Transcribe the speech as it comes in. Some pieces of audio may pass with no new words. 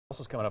Else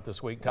is coming up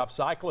this week. Top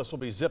cyclists will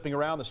be zipping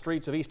around the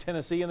streets of East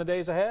Tennessee in the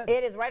days ahead.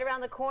 It is right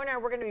around the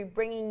corner. We're going to be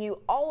bringing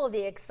you all of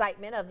the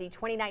excitement of the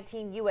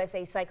 2019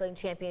 USA Cycling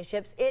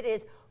Championships. It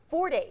is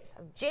 4 days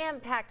of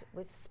jam-packed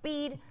with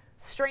speed,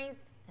 strength,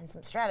 and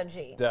some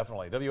strategy.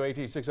 Definitely.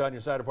 WATE 6 on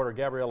your side reporter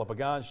Gabriella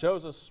Pagan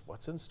shows us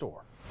what's in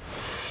store.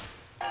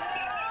 For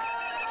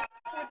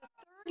the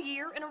third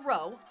year in a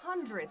row,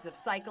 hundreds of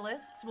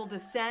cyclists will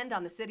descend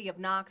on the city of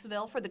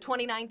Knoxville for the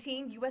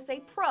 2019 USA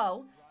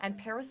Pro and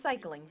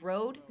Paracycling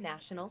Road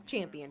National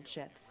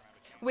Championships.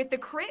 With the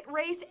crit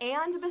race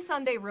and the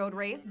Sunday road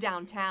race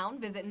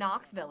downtown, Visit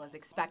Knoxville is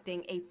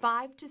expecting a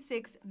 $5 to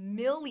 $6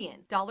 million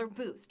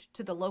boost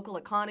to the local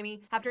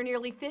economy after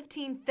nearly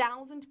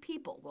 15,000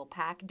 people will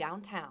pack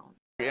downtown.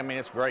 I mean,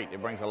 it's great.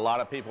 It brings a lot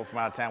of people from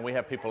out of town. We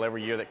have people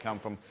every year that come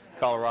from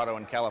Colorado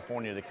and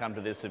California to come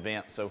to this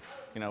event. So,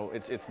 you know,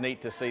 it's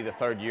neat to see the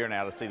third year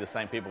now to see the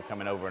same people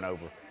coming over and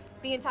over.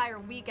 The entire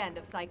weekend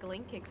of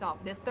cycling kicks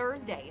off this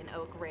Thursday in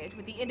Oak Ridge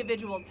with the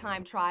individual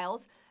time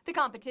trials. The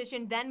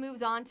competition then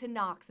moves on to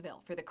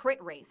Knoxville for the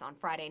crit race on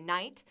Friday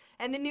night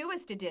and the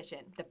newest edition,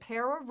 the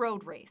Para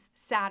Road Race,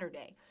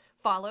 Saturday,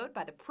 followed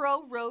by the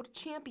Pro Road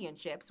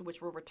Championships,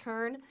 which will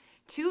return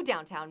to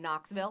downtown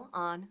Knoxville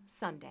on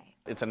Sunday.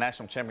 It's a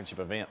national championship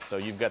event, so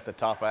you've got the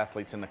top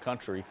athletes in the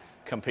country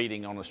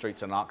competing on the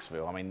streets of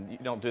Knoxville. I mean, you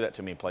don't do that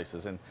too many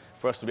places, and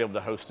for us to be able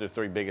to host the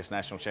three biggest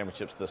national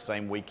championships the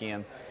same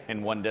weekend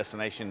in one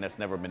destination, that's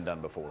never been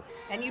done before.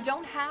 And you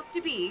don't have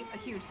to be a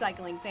huge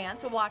cycling fan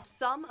to watch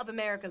some of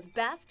America's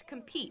best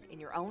compete in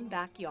your own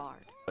backyard.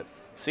 But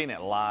seeing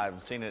it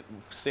live, seeing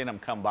them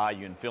come by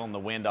you and feeling the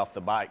wind off the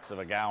bikes of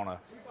a guy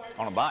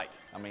on a bike.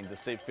 I mean, to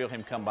feel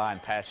him come by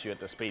and pass you at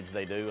the speeds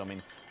they do. I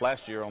mean,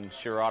 last year on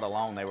Sherrod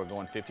alone, they were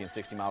going 50 and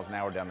 60 miles an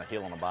hour down the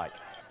hill on a bike.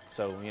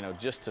 So, you know,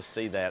 just to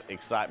see that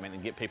excitement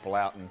and get people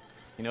out, and,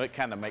 you know, it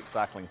kind of makes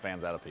cycling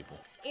fans out of people.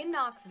 In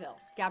Knoxville,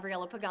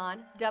 Gabriella Pagan,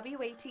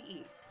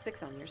 WATE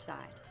 6 on your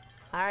side.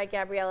 All right,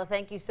 Gabriella,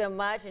 thank you so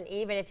much. And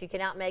even if you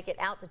cannot make it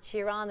out to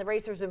cheer on the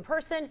racers in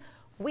person,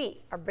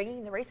 we are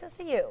bringing the races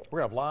to you.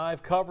 We're going to have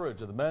live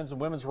coverage of the men's and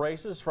women's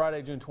races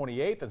Friday, June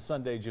 28th and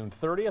Sunday, June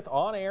 30th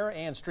on air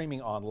and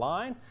streaming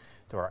online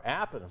through our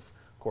app and, of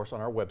course,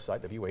 on our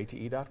website,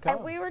 WATE.com.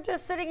 And we were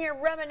just sitting here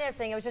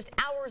reminiscing. It was just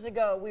hours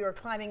ago we were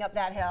climbing up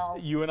that hill.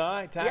 You and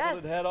I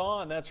tackled it head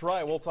on. That's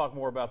right. We'll talk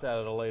more about that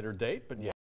at a later date. But yeah.